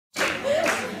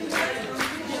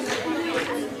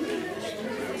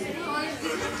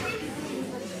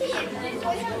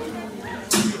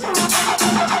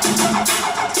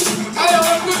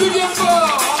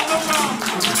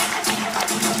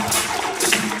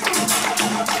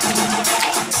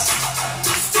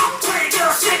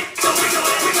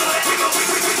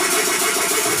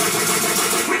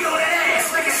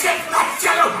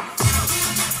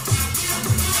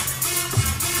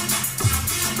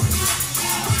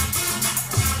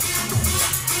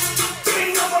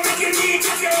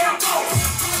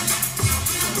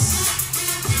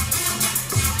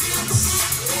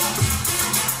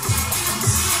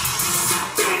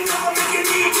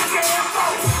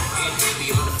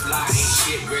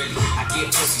get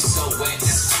pussy so wet,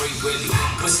 that's a free willy.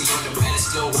 Pussy on the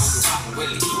pedestal, I can pop a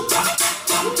willy.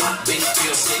 Bitch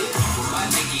feel sick with my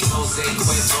niggas, Jose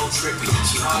Cuervo trippy.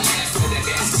 She hard ass for that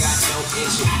ass, got no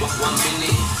itch. 1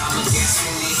 minute, I'ma guess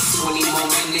in it. 20 more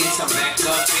minutes, I'm back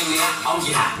up in it. Oh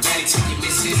yeah, daddy take your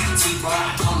missus. T-Bar,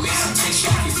 I don't miss. Take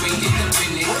shot, you faded up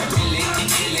in it. Camille, the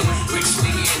killing, rich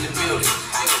nigga in the building.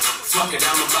 Fuck it,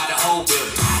 I'ma buy the whole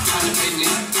building. 100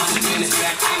 business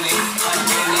back in it. 100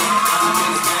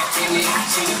 business back in it.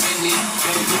 See the business,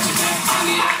 baby, put your back in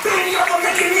it. Bring up, I'm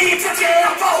making me to get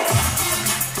a vote.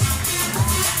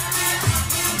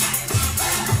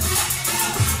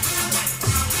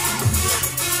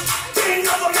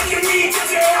 You need to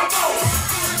get a vote.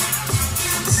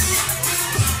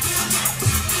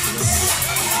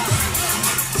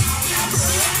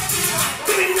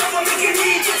 Big number make you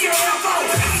need to get a vote.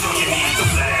 Hands on your knees, a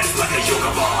flat ass like a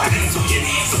yoga ball. Hands on your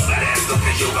knees, a flat ass like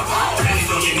a yoga ball.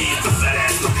 Hands on your knees, a flat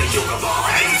ass like a yoga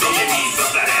ball. Hands on your knees, a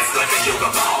flat ass like a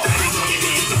yoga ball. Hands on your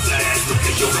knees, a flat ass like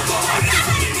a yoga ball. Hands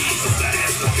on your knees, a flat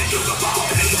ass like a yoga ball.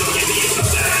 Hands on your knees, a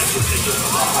flat ass like a yoga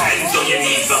ball. Hands on your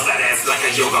knees, a flat ass like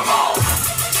a yoga ball.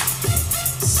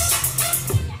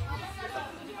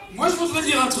 Moi, je voudrais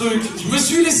dire un truc. Je me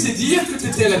suis laissé dire que tu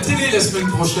étais à la télé la semaine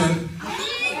prochaine.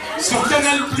 Sur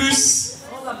Canal+,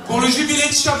 pour le jubilé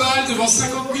de Chabal devant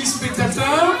 50 000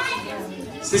 spectateurs.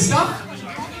 C'est ça?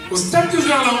 Au stade de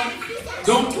Gerland.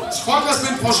 Donc, je crois que la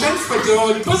semaine prochaine, il faut être devant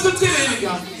une poste de télé, les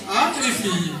gars. Hein, et les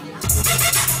filles.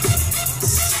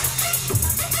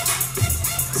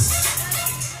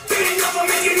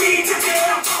 You need to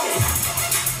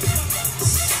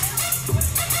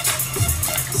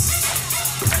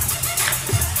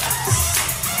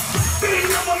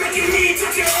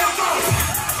get a vote.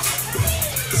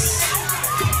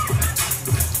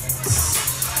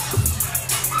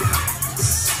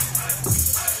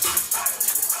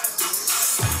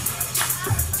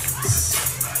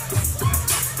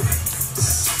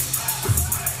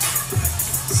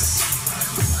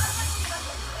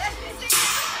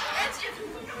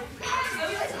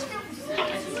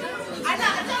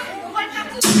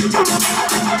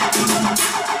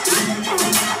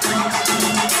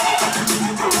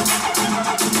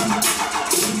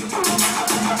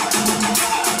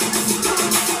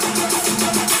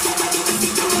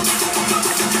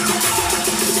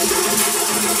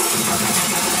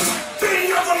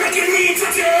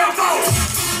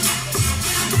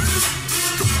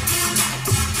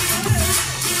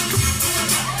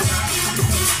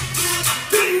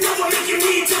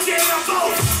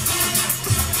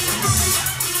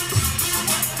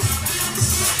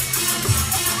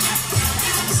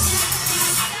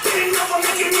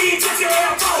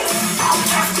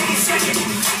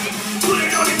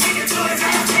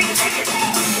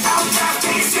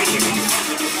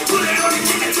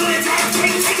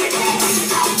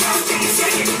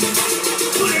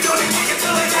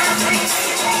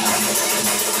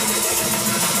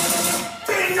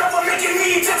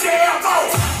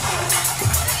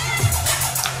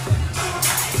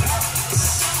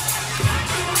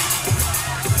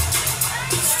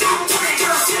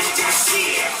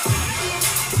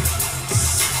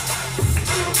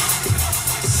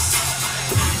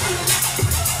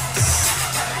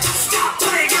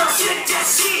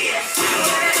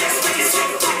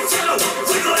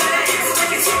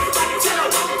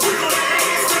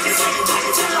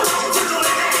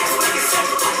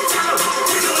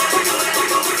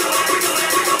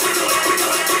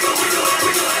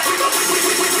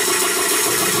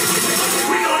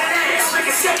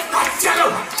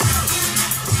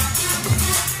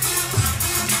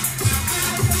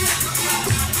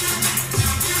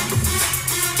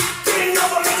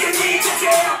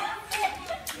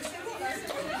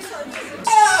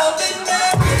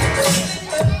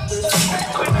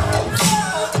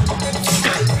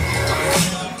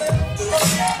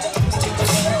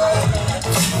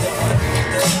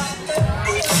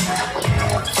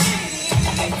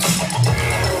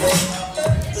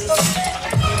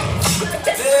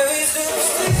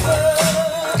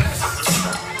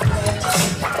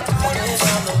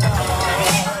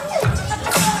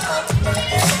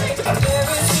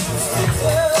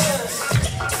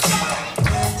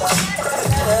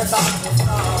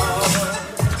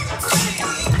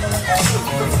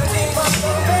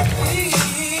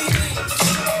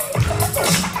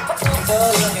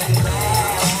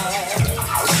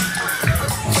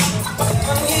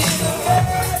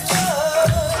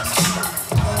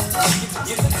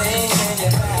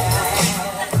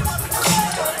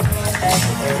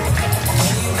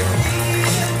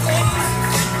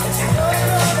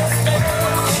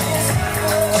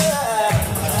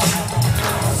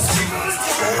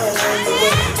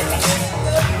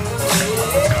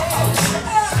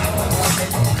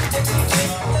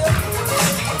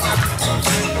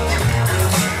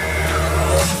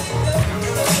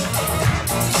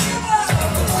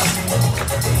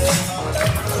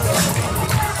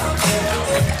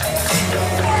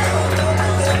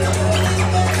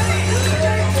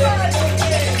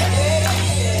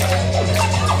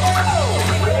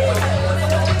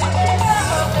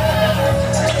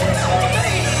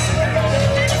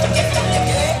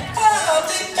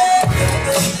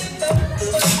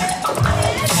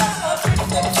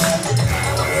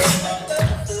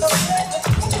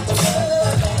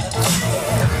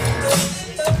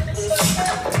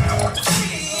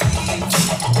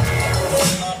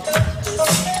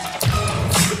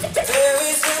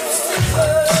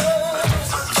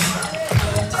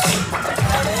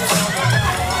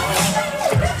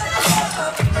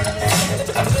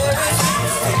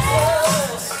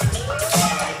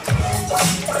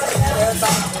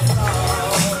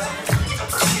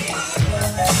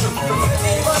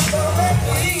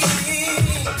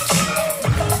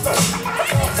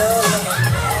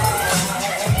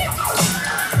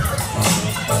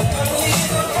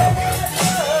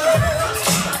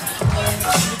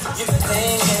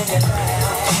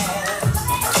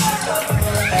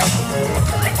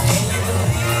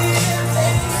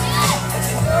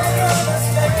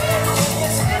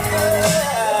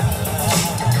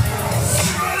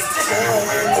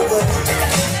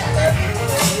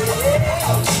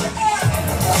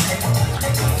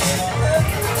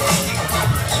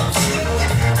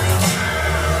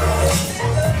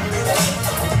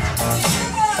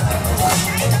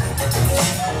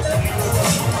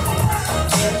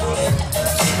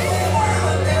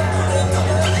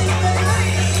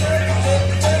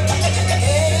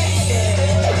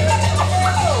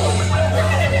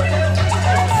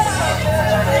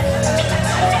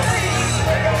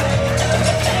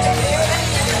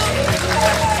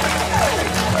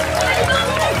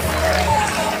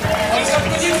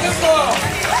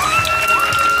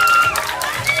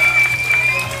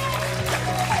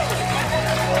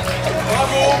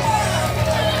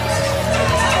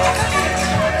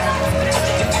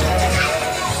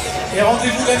 Et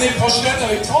rendez-vous l'année prochaine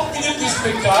avec 30 minutes de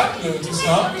spectacle, tout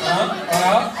ça, hein,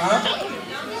 voilà, hein.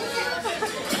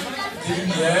 Des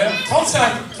lumières. 35,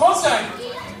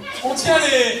 on tient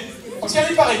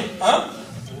les paris, hein.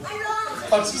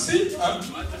 Pas de soucis, hein.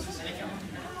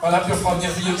 Voilà, puis on fera venir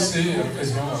Beyoncé à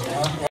l'occasion, hein.